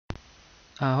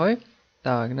Ahoj,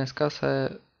 tak dneska se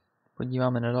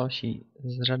podíváme na další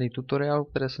z řady tutoriálů,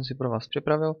 které jsem si pro vás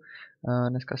připravil.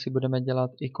 Dneska si budeme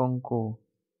dělat ikonku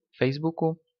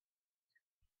Facebooku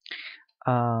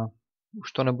a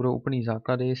už to nebudou úplný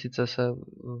základy, sice se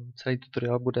celý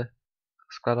tutoriál bude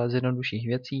skládat z jednodušších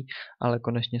věcí, ale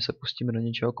konečně se pustíme do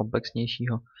něčeho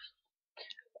komplexnějšího.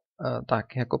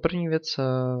 Tak, jako první věc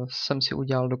jsem si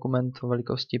udělal dokument o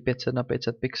velikosti 500 na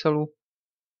 500 pixelů,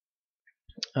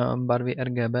 barvy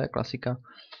RGB, klasika.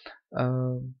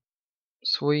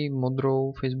 Svoji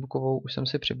modrou facebookovou už jsem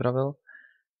si připravil.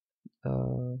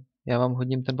 Já vám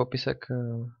hodím ten popisek,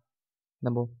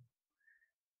 nebo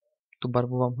tu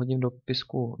barvu vám hodím do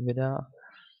popisku videa.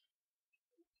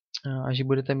 Až ji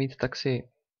budete mít, tak si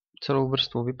celou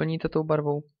vrstvu vyplníte tou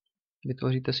barvou,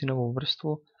 vytvoříte si novou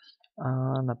vrstvu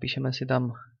a napíšeme si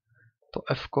tam to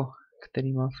F,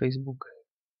 který má Facebook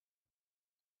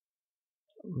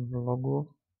v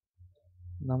logu.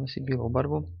 Dáme si bílou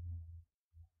barvu.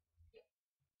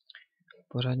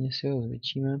 Pořádně si ho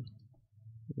zvětšíme.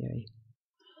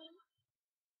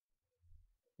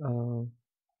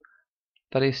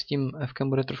 Tady s tím F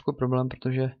bude trošku problém,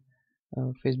 protože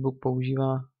Facebook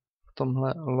používá v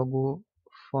tomhle logu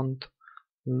font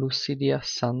Lucidia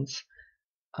Sans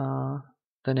a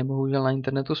ten je bohužel na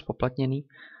internetu zpoplatněný,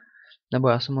 nebo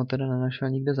já jsem ho teda nenašel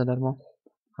nikde zadarmo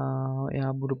a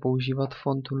já budu používat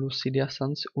font Lucidia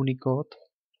Sans Unicode.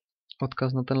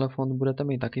 Odkaz na tenhle font budete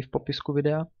mít taky v popisku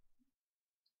videa,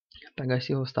 tak až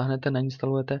si ho stáhnete,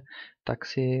 nainstalujete, tak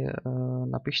si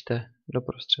napište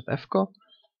doprostřed F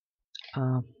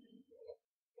a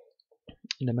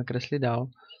jdeme kreslit dál.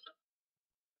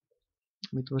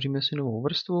 Vytvoříme si novou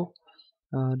vrstvu,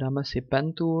 dáme si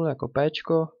pen tool jako P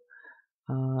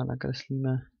a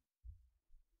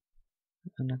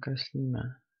nakreslíme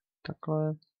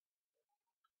takhle.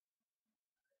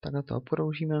 Takhle to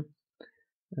oproužíme.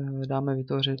 Dáme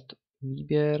vytvořit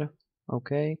výběr. OK.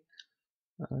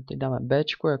 Teď dáme B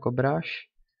jako brush.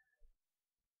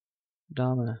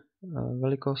 Dáme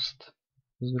velikost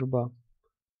zhruba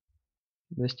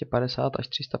 250 až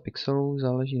 300 pixelů,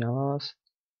 záleží na vás.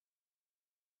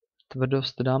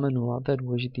 Tvrdost dáme 0, to je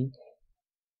důležitý.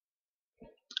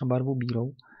 A barvu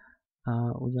bílou.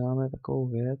 A uděláme takovou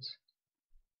věc.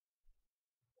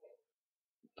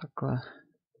 Takhle.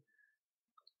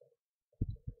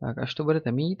 Tak až to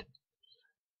budete mít,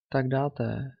 tak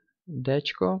dáte D,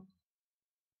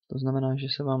 to znamená, že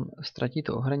se vám ztratí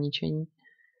to ohraničení.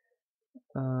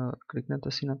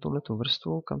 Kliknete si na tuhletu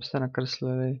vrstvu, kam jste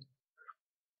nakreslili,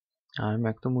 já nevím,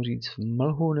 jak tomu říct,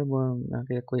 mlhu nebo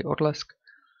nějaký takový odlesk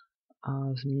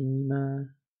a změníme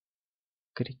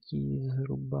krytí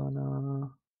zhruba na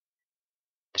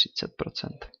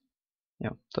 30%.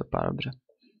 Jo, to vypadá dobře.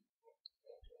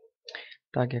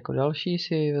 Tak jako další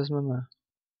si vezmeme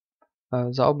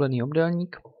zaoblený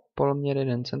obdélník, poloměr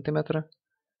 1 cm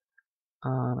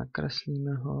a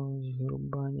nakreslíme ho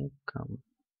zhruba někam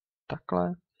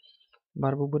takhle.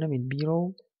 Barvu bude mít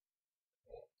bílou.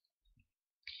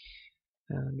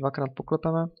 Dvakrát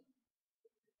poklepeme.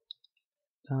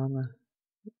 Dáme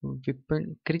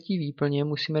krytí výplně,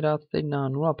 musíme dát teď na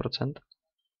 0%.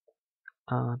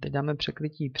 A teď dáme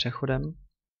překrytí přechodem.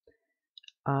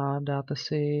 A dáte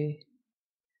si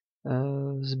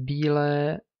z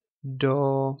bílé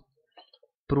do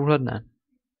průhledné.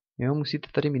 Jo, musíte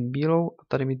tady mít bílou a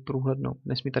tady mít průhlednou.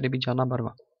 Nesmí tady být žádná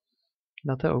barva.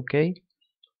 Dáte OK.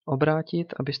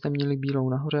 Obrátit, abyste měli bílou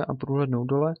nahoře a průhlednou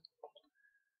dole.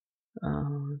 A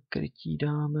krytí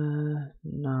dáme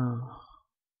na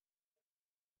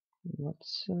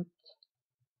 20,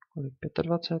 kolik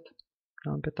 25,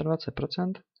 dáme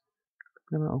 25%,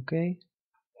 klikneme OK.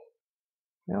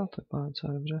 Jo, to je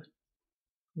docela dobře.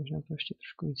 Možná to ještě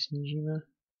trošku víc snížíme.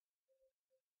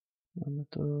 Dáme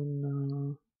to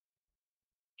na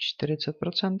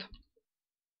 40%.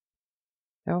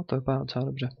 Jo, to vypadá docela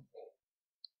dobře.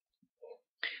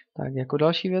 Tak jako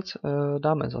další věc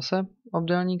dáme zase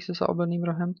obdélník se zaobleným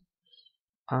rohem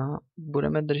a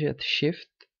budeme držet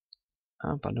Shift.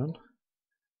 Pardon.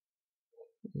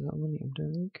 Zaoblený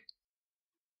obdélník.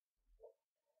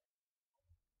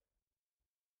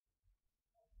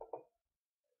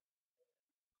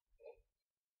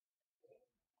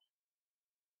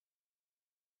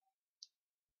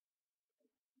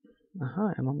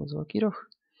 Aha, já mám moc velký roh.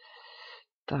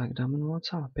 Tak, dáme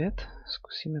 0,5.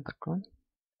 Zkusíme takhle.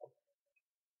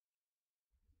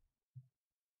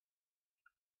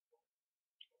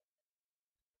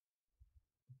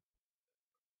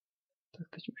 Tak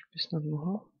teď už by snad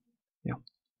mohlo. Jo.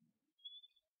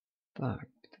 Tak,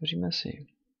 vytvoříme si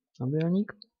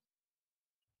obdélník.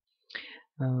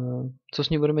 Co s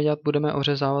ním budeme dělat? Budeme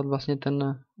ořezávat vlastně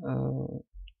ten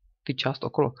ty část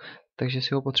okolo. Takže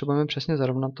si ho potřebujeme přesně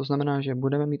zarovnat, to znamená, že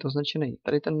budeme mít označený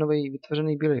tady ten nový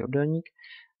vytvořený bílý obdélník,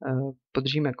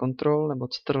 podržíme Ctrl nebo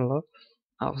Ctrl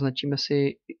a označíme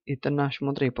si i ten náš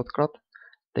modrý podklad.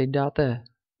 Teď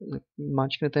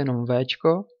máčknete jenom V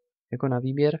jako na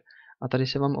výběr a tady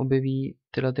se vám objeví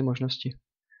tyhle ty možnosti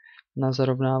na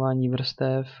zarovnávání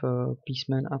vrstev,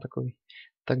 písmen a takový.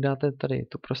 Tak dáte tady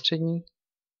tu prostřední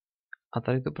a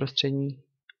tady tu prostřední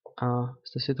a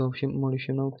jste si toho mohli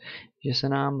všimnout, že se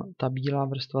nám ta bílá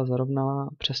vrstva zarovnala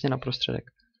přesně na prostředek.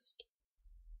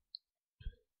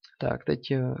 Tak, teď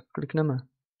klikneme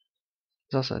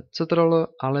zase Ctrl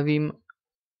a levým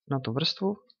na tu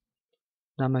vrstvu,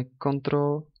 dáme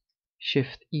Ctrl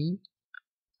Shift I,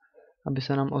 aby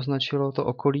se nám označilo to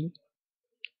okolí.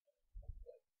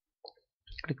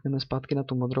 Klikneme zpátky na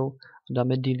tu modrou a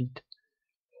dáme Delete.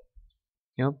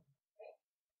 Jo.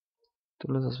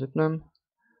 Tohle zase vypneme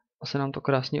a se nám to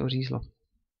krásně ořízlo.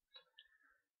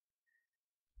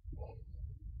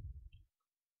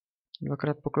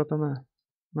 Dvakrát poklepeme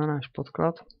na náš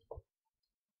podklad.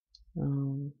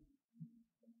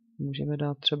 Můžeme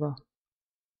dát třeba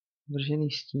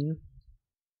vržený stín.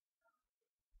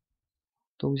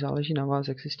 To už záleží na vás,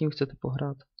 jak si s tím chcete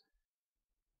pohrát.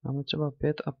 Máme třeba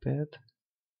 5 a 5.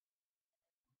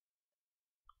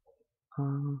 A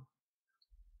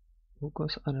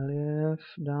úkos a relief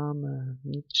dáme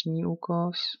vnitřní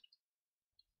úkos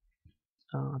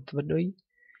a tvrdý.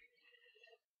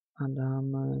 A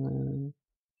dáme,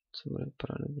 co bude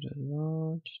vypadat dobře,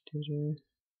 2, 4.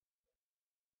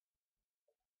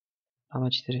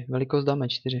 Dáme 4. Velikost dáme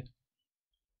 4.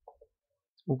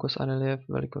 Úkos a relief,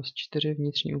 velikost 4,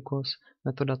 vnitřní úkos,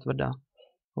 metoda tvrdá.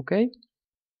 OK?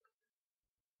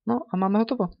 No a máme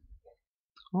hotovo.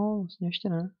 Vlastně ještě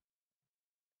ne.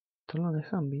 Tohle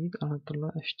nechám být, ale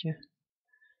tohle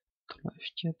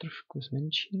ještě trošku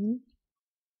zmenším.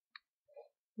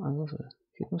 A zase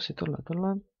chytnu si tohle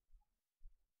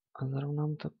a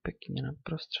zarovnám to pěkně na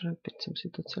prostředek. Teď jsem si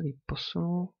to celý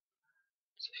posunul,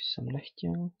 což jsem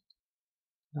nechtěl.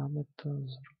 Dáme to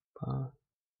zhruba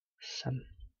sem.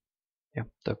 Jo,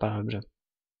 to vypadá dobře.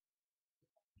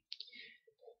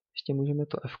 Ještě můžeme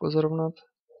to F zarovnat.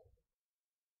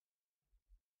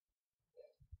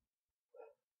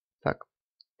 Tak.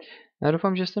 Já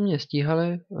doufám, že jste mě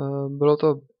stíhali. Bylo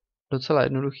to docela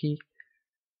jednoduchý.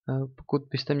 Pokud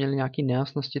byste měli nějaké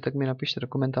nejasnosti, tak mi napište do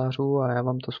komentářů a já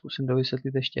vám to zkusím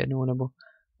dovysvětlit ještě jednou nebo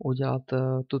udělat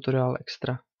tutoriál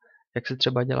extra. Jak se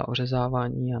třeba dělá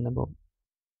ořezávání, anebo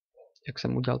jak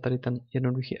jsem udělal tady ten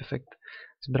jednoduchý efekt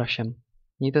s brushem.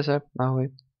 Mějte se,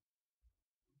 ahoj.